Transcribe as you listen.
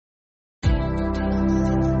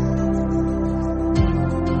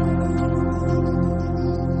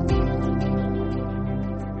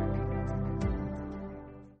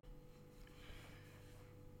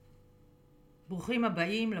ברוכים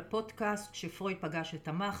הבאים לפודקאסט שפרויד פגש את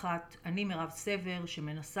המחט. אני מירב סבר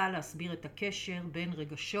שמנסה להסביר את הקשר בין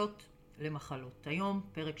רגשות למחלות. היום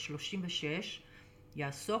פרק 36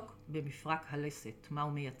 יעסוק במפרק הלסת, מה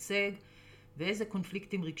הוא מייצג ואיזה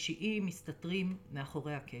קונפליקטים רגשיים מסתתרים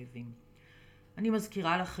מאחורי הכאבים. אני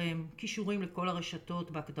מזכירה לכם קישורים לכל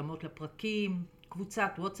הרשתות בהקדמות לפרקים,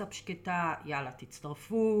 קבוצת וואטסאפ שקטה, יאללה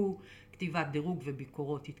תצטרפו, כתיבת דירוג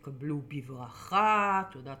וביקורות יתקבלו בברכה,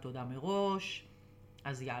 תודה מראש.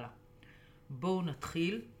 אז יאללה, בואו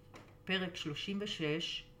נתחיל. פרק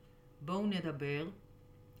 36, בואו נדבר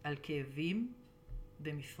על כאבים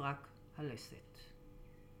במפרק הלסת.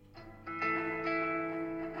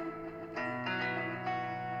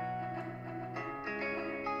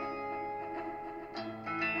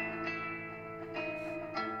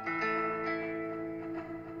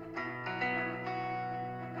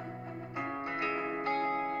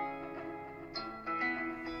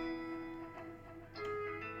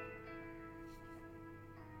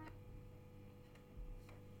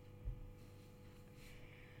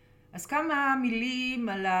 אז כמה מילים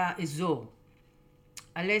על האזור.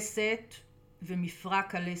 הלסת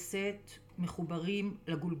ומפרק הלסת מחוברים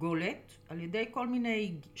לגולגולת על ידי כל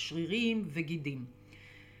מיני שרירים וגידים.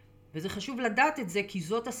 וזה חשוב לדעת את זה כי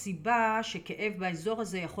זאת הסיבה שכאב באזור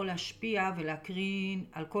הזה יכול להשפיע ולהקרין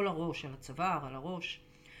על כל הראש, על הצוואר, על הראש.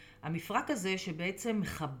 המפרק הזה שבעצם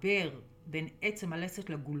מחבר בין עצם הלסת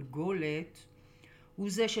לגולגולת הוא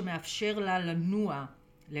זה שמאפשר לה לנוע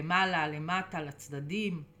למעלה, למטה,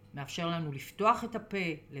 לצדדים, מאפשר לנו לפתוח את הפה,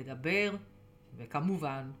 לדבר,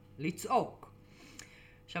 וכמובן לצעוק.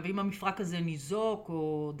 עכשיו, אם המפרק הזה ניזוק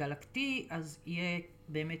או דלקתי, אז יהיה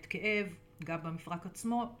באמת כאב גם במפרק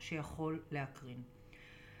עצמו שיכול להקרין.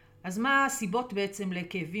 אז מה הסיבות בעצם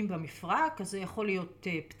לכאבים במפרק? אז זה יכול להיות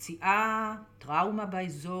פציעה, טראומה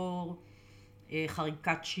באזור,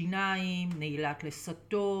 חריקת שיניים, נעילת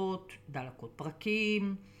לסתות, דלקות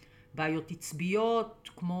פרקים, בעיות עצביות,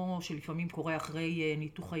 כמו שלפעמים קורה אחרי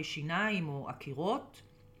ניתוחי שיניים או עקירות,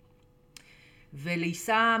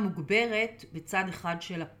 ולעיסה מוגברת בצד אחד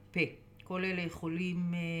של הפה. כל אלה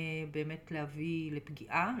יכולים באמת להביא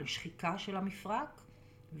לפגיעה, לשחיקה של המפרק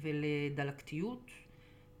ולדלקתיות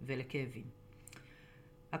ולכאבים.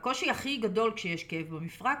 הקושי הכי גדול כשיש כאב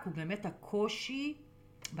במפרק הוא באמת הקושי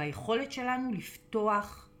ביכולת שלנו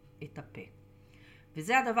לפתוח את הפה.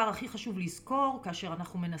 וזה הדבר הכי חשוב לזכור כאשר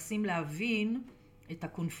אנחנו מנסים להבין את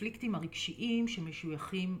הקונפליקטים הרגשיים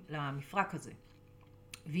שמשויכים למפרק הזה.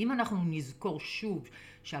 ואם אנחנו נזכור שוב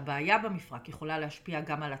שהבעיה במפרק יכולה להשפיע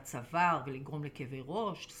גם על הצוואר ולגרום לכאבי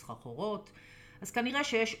ראש, סחרחורות, אז כנראה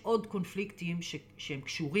שיש עוד קונפליקטים שהם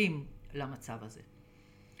קשורים למצב הזה.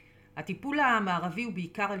 הטיפול המערבי הוא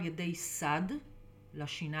בעיקר על ידי סד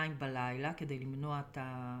לשיניים בלילה כדי למנוע את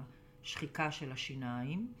השחיקה של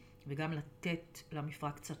השיניים, וגם לתת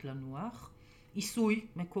למפרק קצת לנוח, עיסוי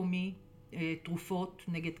מקומי, תרופות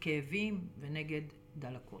נגד כאבים ונגד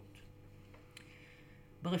דלקות.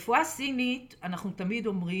 ברפואה הסינית אנחנו תמיד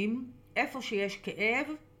אומרים, איפה שיש כאב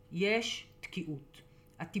יש תקיעות.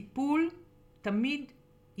 הטיפול תמיד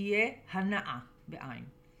יהיה הנאה בעין.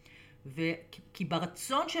 כי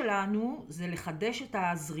ברצון שלנו זה לחדש את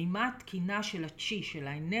הזרימה התקינה של הצ'י, של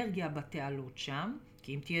האנרגיה בתעלות שם,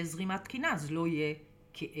 כי אם תהיה זרימה תקינה אז לא יהיה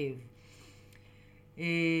כאב.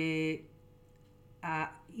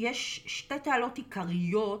 יש שתי תעלות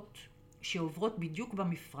עיקריות שעוברות בדיוק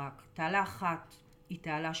במפרק. תעלה אחת היא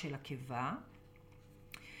תעלה של הקיבה,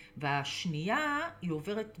 והשנייה היא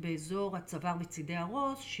עוברת באזור הצוואר בצידי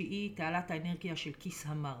הראש, שהיא תעלת האנרגיה של כיס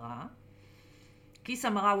המרה. כיס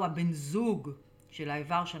המרה הוא הבן זוג של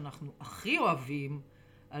האיבר שאנחנו הכי אוהבים,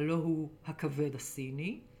 הלא הוא הכבד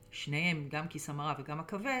הסיני. שניהם, גם כיס המרה וגם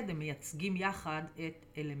הכבד, הם מייצגים יחד את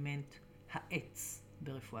אלמנט העץ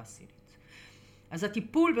ברפואה סינית. אז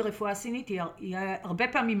הטיפול ברפואה סינית יהיה הרבה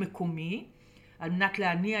פעמים מקומי, על מנת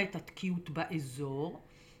להניע את התקיעות באזור,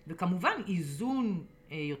 וכמובן איזון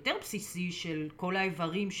יותר בסיסי של כל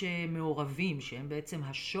האיברים שמעורבים, שהם בעצם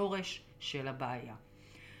השורש של הבעיה.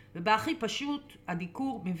 ובהכי פשוט,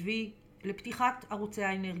 הדיקור מביא לפתיחת ערוצי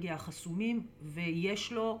האנרגיה החסומים,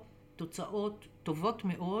 ויש לו תוצאות טובות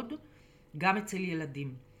מאוד גם אצל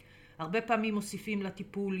ילדים. הרבה פעמים מוסיפים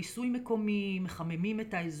לטיפול עיסוי מקומי, מחממים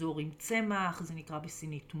את האזור עם צמח, זה נקרא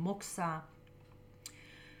בסינית מוקסה.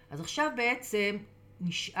 אז עכשיו בעצם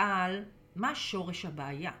נשאל מה שורש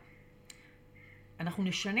הבעיה. אנחנו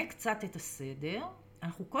נשנה קצת את הסדר,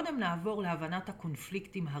 אנחנו קודם נעבור להבנת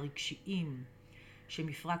הקונפליקטים הרגשיים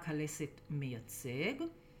שמפרק הלסת מייצג,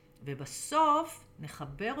 ובסוף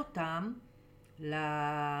נחבר אותם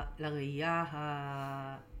לראייה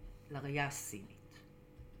הסינית.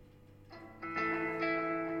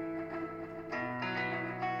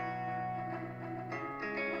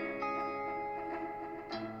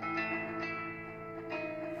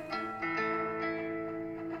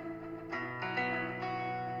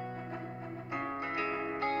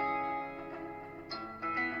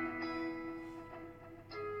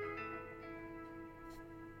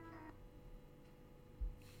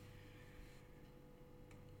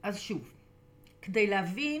 אז שוב, כדי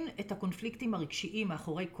להבין את הקונפליקטים הרגשיים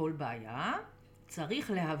מאחורי כל בעיה,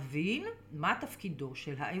 צריך להבין מה תפקידו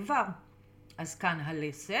של האיבר. אז כאן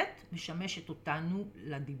הלסת משמשת אותנו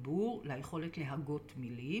לדיבור, ליכולת להגות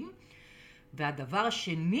מילים. והדבר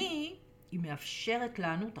השני, היא מאפשרת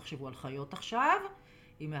לנו, תחשבו על חיות עכשיו,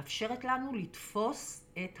 היא מאפשרת לנו לתפוס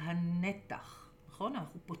את הנתח. נכון?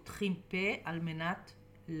 אנחנו פותחים פה על מנת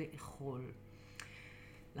לאכול.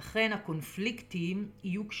 לכן הקונפליקטים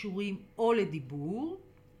יהיו קשורים או לדיבור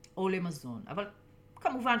או למזון. אבל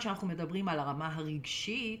כמובן שאנחנו מדברים על הרמה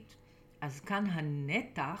הרגשית, אז כאן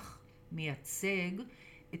הנתח מייצג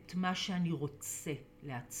את מה שאני רוצה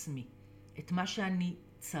לעצמי, את מה שאני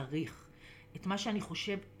צריך, את מה שאני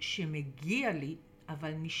חושב שמגיע לי,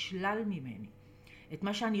 אבל נשלל ממני. את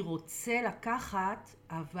מה שאני רוצה לקחת,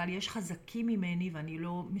 אבל יש חזקים ממני ואני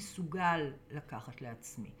לא מסוגל לקחת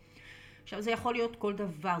לעצמי. עכשיו זה יכול להיות כל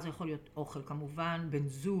דבר, זה יכול להיות אוכל כמובן, בן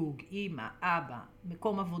זוג, אמא, אבא,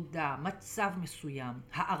 מקום עבודה, מצב מסוים,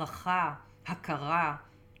 הערכה, הכרה,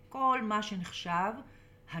 כל מה שנחשב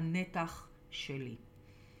הנתח שלי.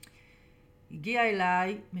 הגיעה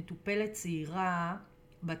אליי מטופלת צעירה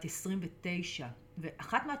בת 29,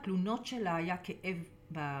 ואחת מהתלונות שלה היה כאב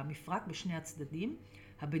במפרק בשני הצדדים.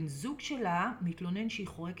 הבן זוג שלה מתלונן שהיא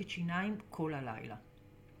חורקת שיניים כל הלילה.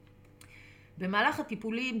 במהלך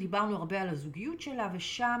הטיפולים דיברנו הרבה על הזוגיות שלה,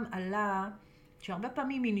 ושם עלה שהרבה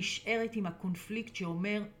פעמים היא נשארת עם הקונפליקט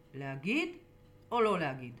שאומר להגיד או לא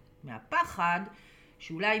להגיד. מהפחד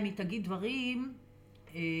שאולי אם היא תגיד דברים,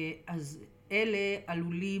 אז אלה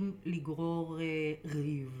עלולים לגרור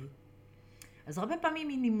ריב. אז הרבה פעמים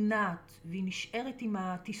היא נמנעת והיא נשארת עם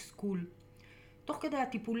התסכול. תוך כדי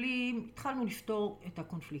הטיפולים התחלנו לפתור את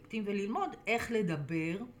הקונפליקטים וללמוד איך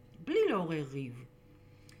לדבר בלי לעורר ריב.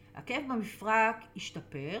 הכאב במפרק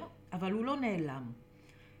השתפר, אבל הוא לא נעלם.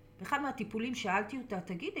 באחד מהטיפולים שאלתי אותה,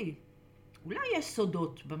 תגידי, אולי יש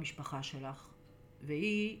סודות במשפחה שלך?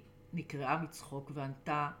 והיא נקראה מצחוק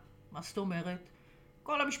וענתה, מה זאת אומרת?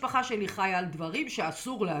 כל המשפחה שלי חיה על דברים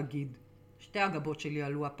שאסור להגיד. שתי הגבות שלי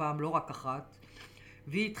עלו הפעם, לא רק אחת.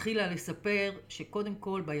 והיא התחילה לספר שקודם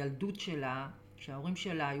כל בילדות שלה, כשההורים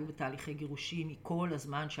שלה היו בתהליכי גירושים, היא כל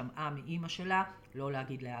הזמן שמעה מאמא שלה, לא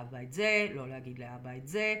להגיד לאבא את זה, לא להגיד לאבא את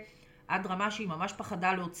זה, עד רמה שהיא ממש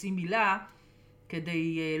פחדה להוציא מילה,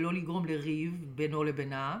 כדי לא לגרום לריב בינו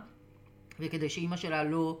לבינה, וכדי שאמא שלה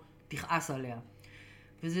לא תכעס עליה.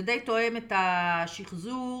 וזה די תואם את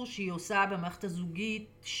השחזור שהיא עושה במערכת הזוגית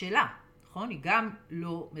שלה, נכון? היא גם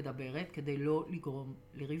לא מדברת כדי לא לגרום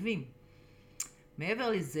לריבים.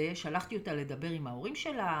 מעבר לזה, שלחתי אותה לדבר עם ההורים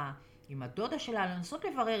שלה, עם הדודה שלה, לנסות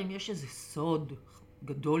לברר אם יש איזה סוד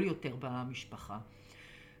גדול יותר במשפחה.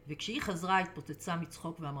 וכשהיא חזרה, התפוצצה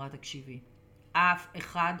מצחוק ואמרה, תקשיבי, אף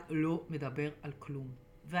אחד לא מדבר על כלום.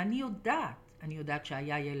 ואני יודעת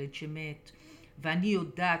שהיה ילד שמת, ואני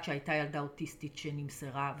יודעת שהייתה ילדה אוטיסטית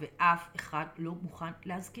שנמסרה, ואף אחד לא מוכן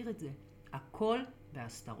להזכיר את זה. הכל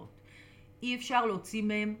בהסתרות. אי אפשר להוציא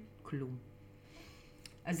מהם כלום.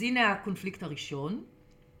 אז הנה הקונפליקט הראשון.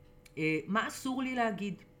 מה אסור לי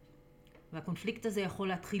להגיד? והקונפליקט הזה יכול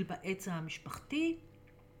להתחיל בעץ המשפחתי,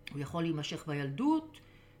 הוא יכול להימשך בילדות,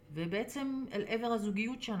 ובעצם אל עבר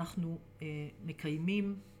הזוגיות שאנחנו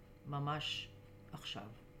מקיימים ממש עכשיו.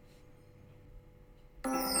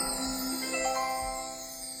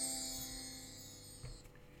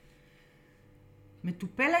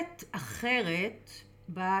 מטופלת אחרת,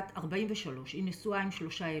 בת 43, היא נשואה עם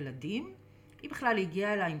 3 ילדים, היא בכלל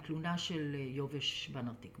הגיעה אליי עם תלונה של יובש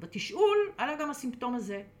בנרתיק. בתשאול עלה גם הסימפטום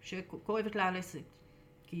הזה, שכואבת לה הלסת,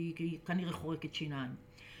 כי היא כנראה חורקת שיניים.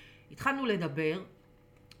 התחלנו לדבר.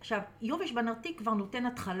 עכשיו, יובש בנרתיק כבר נותן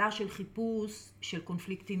התחלה של חיפוש של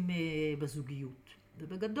קונפליקטים בזוגיות.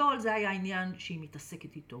 ובגדול זה היה העניין שהיא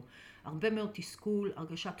מתעסקת איתו. הרבה מאוד תסכול,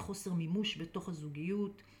 הרגשת חוסר מימוש בתוך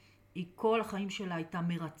הזוגיות. היא כל החיים שלה הייתה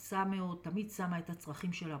מרצה מאוד, תמיד שמה את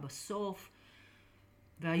הצרכים שלה בסוף.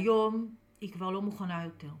 והיום היא כבר לא מוכנה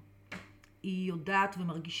יותר. היא יודעת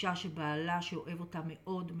ומרגישה שבעלה שאוהב אותה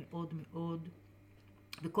מאוד מאוד מאוד,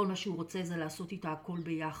 וכל מה שהוא רוצה זה לעשות איתה הכל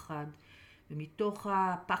ביחד. ומתוך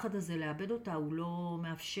הפחד הזה לאבד אותה הוא לא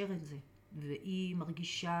מאפשר את זה. והיא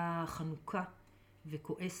מרגישה חנוכה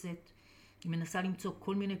וכועסת. היא מנסה למצוא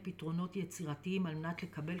כל מיני פתרונות יצירתיים על מנת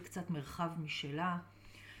לקבל קצת מרחב משלה.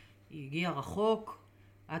 היא הגיעה רחוק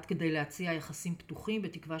עד כדי להציע יחסים פתוחים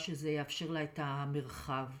בתקווה שזה יאפשר לה את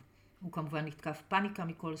המרחב. הוא כמובן נתקף פאניקה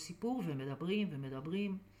מכל הסיפור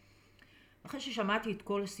ומדברים. אחרי ששמעתי את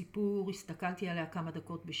כל הסיפור הסתכלתי עליה כמה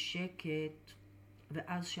דקות בשקט,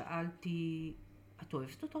 ואז שאלתי, את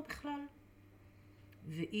אוהבת אותו בכלל?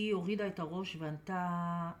 והיא הורידה את הראש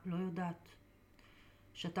וענתה, לא יודעת.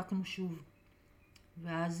 שתקנו שוב.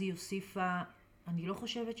 ואז היא הוסיפה, אני לא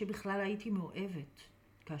חושבת שבכלל הייתי מאוהבת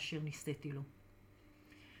כאשר נישאתי לו.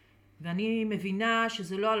 ואני מבינה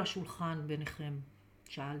שזה לא על השולחן ביניכם,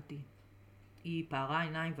 שאלתי. היא פערה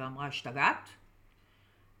עיניים ואמרה, השתגעת?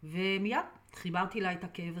 ומיד חיברתי לה את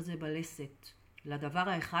הכאב הזה בלסת, לדבר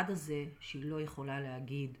האחד הזה שהיא לא יכולה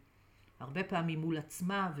להגיד. הרבה פעמים מול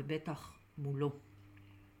עצמה ובטח מולו.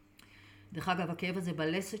 דרך אגב, הכאב הזה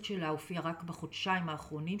בלסת שלה הופיע רק בחודשיים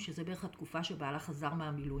האחרונים, שזה בערך התקופה שבעלה חזר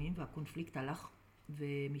מהמילואים, והקונפליקט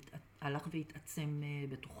הלך והתעצם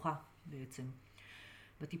בתוכה בעצם.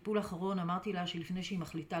 בטיפול האחרון אמרתי לה שלפני שהיא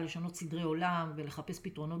מחליטה לשנות סדרי עולם ולחפש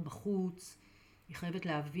פתרונות בחוץ, היא חייבת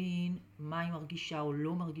להבין מה היא מרגישה או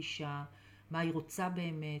לא מרגישה, מה היא רוצה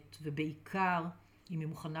באמת, ובעיקר אם היא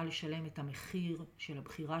מוכנה לשלם את המחיר של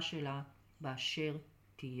הבחירה שלה באשר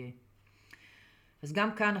תהיה. אז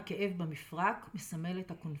גם כאן הכאב במפרק מסמל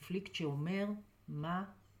את הקונפליקט שאומר מה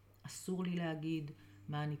אסור לי להגיד,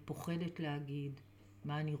 מה אני פוחדת להגיד,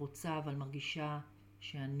 מה אני רוצה אבל מרגישה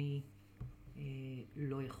שאני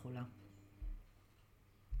לא יכולה.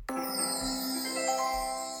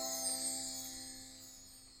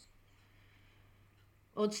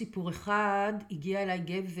 עוד סיפור אחד, הגיע אליי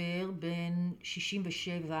גבר בן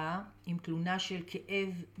 67 עם תלונה של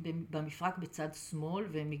כאב במפרק בצד שמאל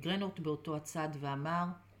ומיגרנות באותו הצד ואמר,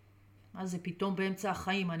 מה זה פתאום באמצע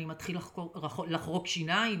החיים אני מתחיל לחרוק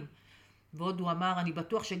שיניים? ועוד הוא אמר, אני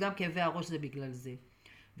בטוח שגם כאבי הראש זה בגלל זה.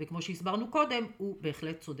 וכמו שהסברנו קודם, הוא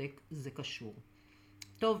בהחלט צודק, זה קשור.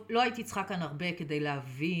 טוב, לא הייתי צריכה כאן הרבה כדי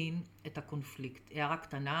להבין את הקונפליקט. הערה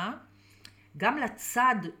קטנה, גם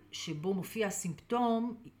לצד שבו מופיע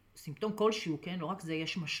סימפטום כלשהו, כן? לא רק זה,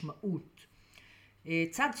 יש משמעות.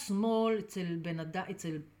 צד שמאל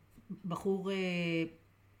אצל בחור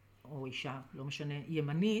או אישה, לא משנה,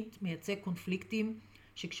 ימנית, מייצג קונפליקטים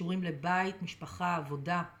שקשורים לבית, משפחה,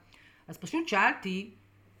 עבודה. אז פשוט שאלתי,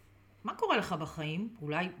 מה קורה לך בחיים?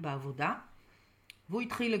 אולי בעבודה? והוא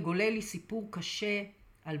התחיל לגולל לי סיפור קשה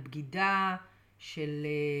על בגידה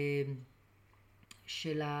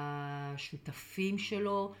של השותפים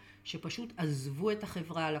שלו, שפשוט עזבו את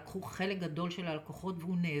החברה, לקחו חלק גדול של הלקוחות,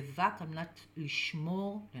 והוא נאבק על מנת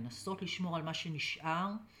לנסות לשמור על מה שנשאר.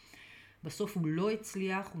 בסוף הוא לא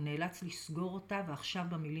הצליח, הוא נאלץ לסגור אותה, ועכשיו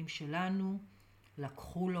במילים שלנו,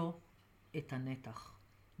 לקחו לו את הנתח.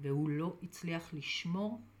 והוא לא הצליח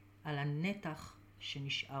לשמור על הנתח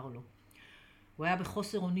שנשאר לו. הוא היה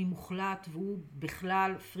בחוסר אונים מוחלט, והוא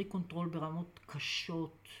בכלל פרי קונטרול ברמות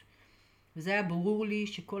קשות. וזה היה ברור לי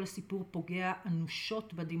שכל הסיפור פוגע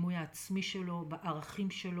אנושות בדימוי העצמי שלו,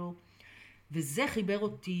 בערכים שלו, וזה חיבר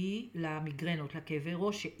אותי למיגרנות, לכאבי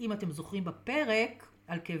ראש, שאם אתם זוכרים בפרק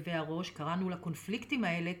על כאבי הראש, קראנו לקונפליקטים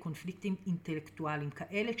האלה קונפליקטים אינטלקטואליים,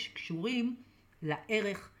 כאלה שקשורים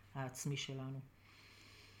לערך העצמי שלנו.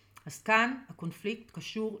 אז כאן הקונפליקט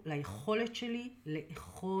קשור ליכולת שלי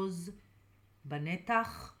לאחוז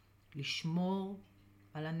בנתח, לשמור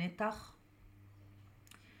על הנתח.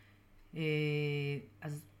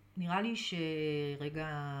 אז נראה לי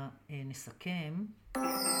שרגע נסכם.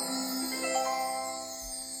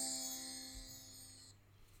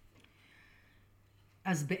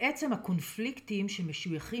 אז בעצם הקונפליקטים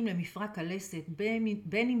שמשויכים למפרק הלסת,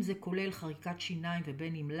 בין אם זה כולל חריקת שיניים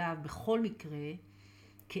ובין אם לאו, בכל מקרה,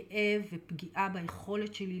 כאב ופגיעה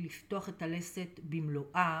ביכולת שלי לפתוח את הלסת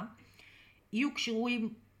במלואה, יהיו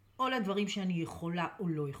קשורים או לדברים שאני יכולה או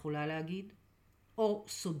לא יכולה להגיד, או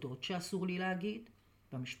סודות שאסור לי להגיד,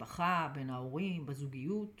 במשפחה, בין ההורים,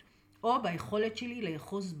 בזוגיות, או ביכולת שלי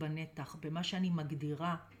לאחוז בנתח, במה שאני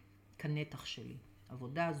מגדירה כנתח שלי.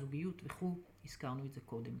 עבודה, זוגיות וכו', הזכרנו את זה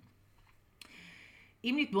קודם.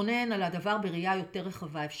 אם נתבונן על הדבר בראייה יותר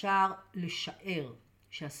רחבה, אפשר לשער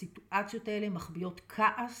שהסיטואציות האלה מחביאות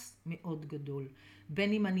כעס מאוד גדול,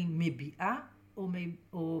 בין אם אני מביעה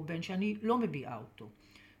או בין שאני לא מביעה אותו.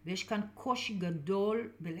 ויש כאן קושי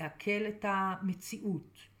גדול בלעכל את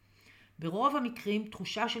המציאות. ברוב המקרים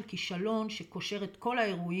תחושה של כישלון שקושר את כל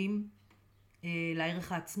האירועים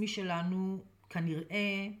לערך העצמי שלנו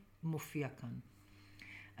כנראה מופיע כאן.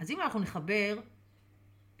 אז אם אנחנו נחבר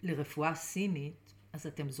לרפואה סינית, אז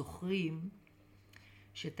אתם זוכרים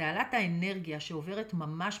שתעלת האנרגיה שעוברת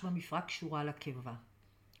ממש במפרק קשורה לקיבה.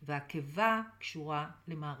 והקיבה קשורה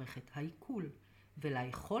למערכת העיכול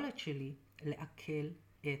וליכולת שלי לעכל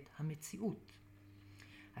את המציאות.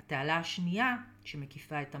 התעלה השנייה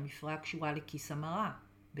שמקיפה את המפרק קשורה לכיס המרה,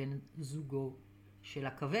 בין זוגו של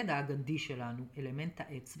הכבד האגדי שלנו, אלמנט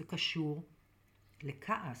העץ, וקשור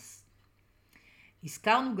לכעס.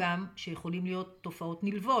 הזכרנו גם שיכולים להיות תופעות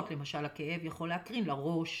נלוות, למשל הכאב יכול להקרין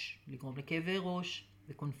לראש, לגרום לכאבי ראש,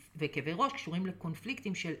 וכאבי ראש קשורים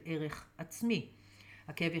לקונפליקטים של ערך עצמי.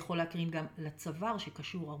 הכאב יכול להקרין גם לצוואר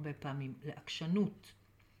שקשור הרבה פעמים לעקשנות.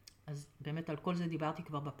 אז באמת על כל זה דיברתי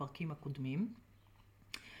כבר בפרקים הקודמים.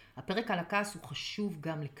 הפרק על הכעס הוא חשוב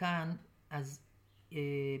גם לכאן, אז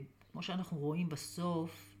כמו שאנחנו רואים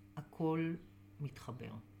בסוף, הכל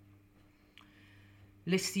מתחבר.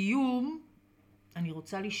 לסיום, אני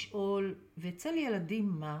רוצה לשאול, ואצל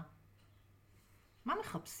ילדים מה? מה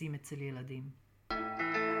מחפשים אצל ילדים?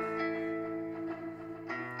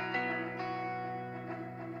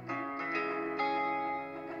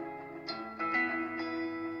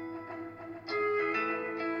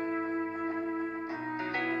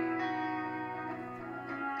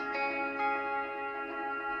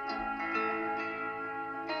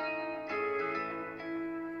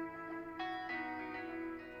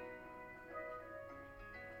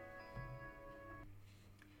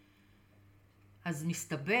 אז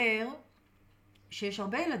מסתבר שיש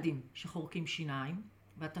הרבה ילדים שחורקים שיניים,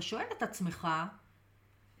 ואתה שואל את עצמך,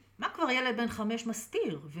 מה כבר ילד בן 5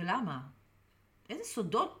 מסתיר, ולמה? איזה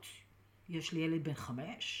סודות יש לילד בן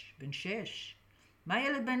 5, בן 6? מה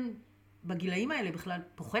ילד בגילאים האלה בכלל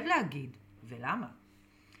פוחד להגיד, ולמה?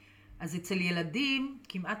 אז אצל ילדים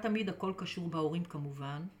כמעט תמיד הכל קשור בהורים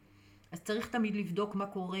כמובן, אז צריך תמיד לבדוק מה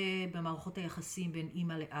קורה במערכות היחסים בין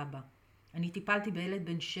אמא לאבא. אני טיפלתי בילד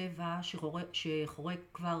בן 7 שחורק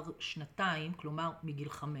כבר 2, כלומר מגיל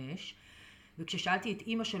 5, וכששאלתי את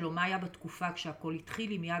אמא שלו מה היה בתקופה כשהכל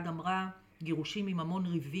התחיל, היא מיד אמרה גירושים עם המון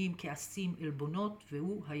ריבים, כעסים, עלבונות,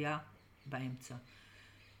 והוא היה באמצע.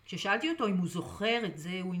 כששאלתי אותו אם הוא זוכר את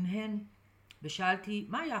זה, הוא הנהן, ושאלתי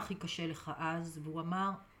מה היה הכי קשה לך אז, והוא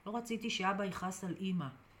אמר לא רציתי שאבא יכעס על אמא.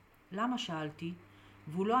 למה? שאלתי,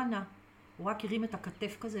 והוא לא ענה, הוא רק הרים את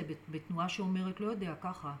הכתף כזה בתנועה שאומרת לא יודע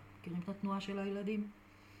ככה. מכירים את התנועה של הילדים?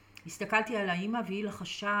 הסתכלתי על האמא והיא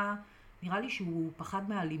לחשה, נראה לי שהוא פחד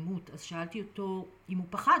מהאלימות, אז שאלתי אותו אם הוא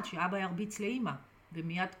פחד שאבא ירביץ לאמא,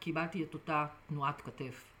 ומיד קיבלתי את אותה תנועת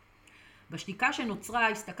כתף. בשתיקה שנוצרה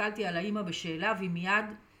הסתכלתי על האמא בשאלה, והיא מיד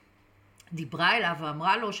דיברה אליו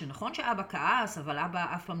ואמרה לו שנכון שאבא כעס, אבל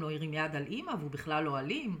אבא אף פעם לא הרים יד על אמא והוא בכלל לא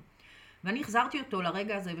אלים. ואני החזרתי אותו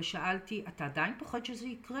לרגע הזה ושאלתי, אתה עדיין פוחד שזה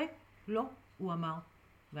יקרה? לא, הוא אמר.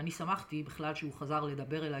 ואני שמחתי בכלל שהוא חזר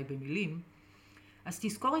לדבר אליי במילים. אז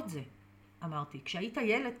תזכור את זה, אמרתי. כשהיית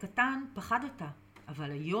ילד קטן פחדת,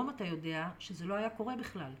 אבל היום אתה יודע שזה לא היה קורה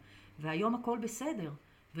בכלל. והיום הכל בסדר,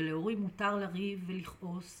 ולהורים מותר לריב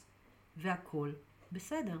ולכעוס, והכל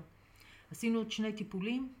בסדר. עשינו עוד 2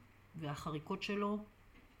 טיפולים, והחריקות שלו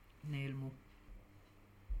נעלמו.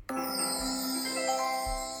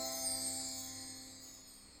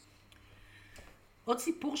 עוד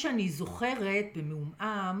סיפור שאני זוכרת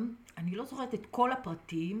במעומעם, אני לא זוכרת את כל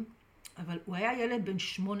הפרטים, אבל הוא היה ילד בן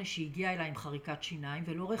 8 שהגיע אליי עם חריקת שיניים,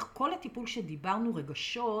 ולאורך כל הטיפול שדיברנו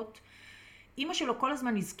רגשות, אמא שלו כל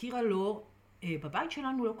הזמן הזכירה לו, בבית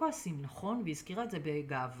שלנו לא כועסים, נכון? והזכירה את זה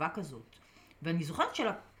בגאווה כזאת. ואני זוכרת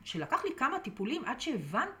שלקח לי כמה טיפולים עד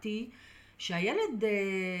שהבנתי שהילד,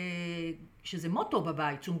 שזה מוטו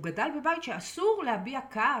בבית, שהוא גדל בבית שאסור להביע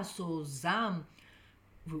כעס או זעם,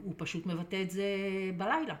 והוא פשוט מבטא את זה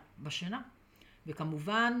בלילה, בשינה.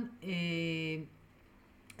 וכמובן,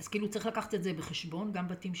 אז כאילו צריך לקחת את זה בחשבון, גם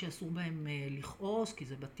בתים שאסור בהם לכעוס, כי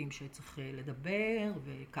זה בתים שצריך לדבר,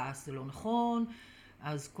 וכעס זה לא נכון,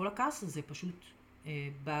 אז כל הכעס הזה פשוט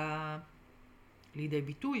בא לידי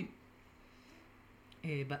ביטוי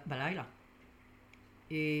בלילה.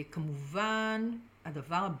 כמובן,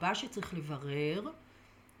 הדבר הבא שצריך לברר,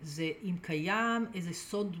 זה אם קיים איזה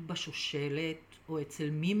סוד בשושלת, או אצל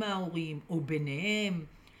מי מההורים, או ביניהם,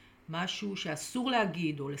 משהו שאסור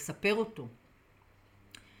להגיד או לספר אותו.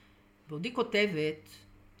 בעודי כותבת,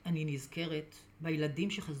 אני נזכרת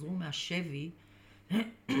בילדים שחזרו מהשבי,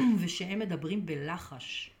 ושהם מדברים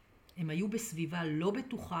בלחש. הם היו בסביבה לא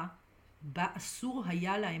בטוחה, בה אסור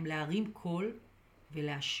היה להם להרים קול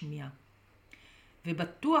ולהשמיע.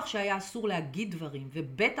 ובטוח שהיה אסור להגיד דברים,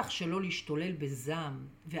 ובטח שלא להשתולל בזעם,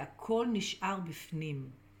 והכל נשאר בפנים,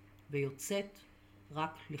 ויוצאת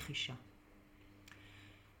רק לחישה.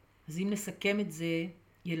 אז אם נסכם את זה,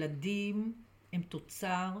 ילדים הם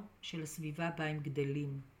תוצר של הסביבה בה הם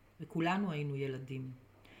גדלים, וכולנו היינו ילדים.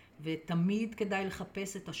 ותמיד כדאי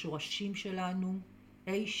לחפש את השורשים שלנו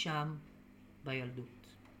אי שם בילדות.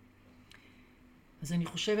 אז אני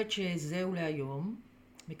חושבת שזהו להיום.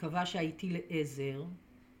 מקווה שהייתי לעזר.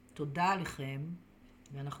 תודה לכם,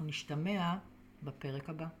 ואנחנו נשתמע בפרק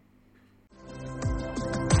הבא.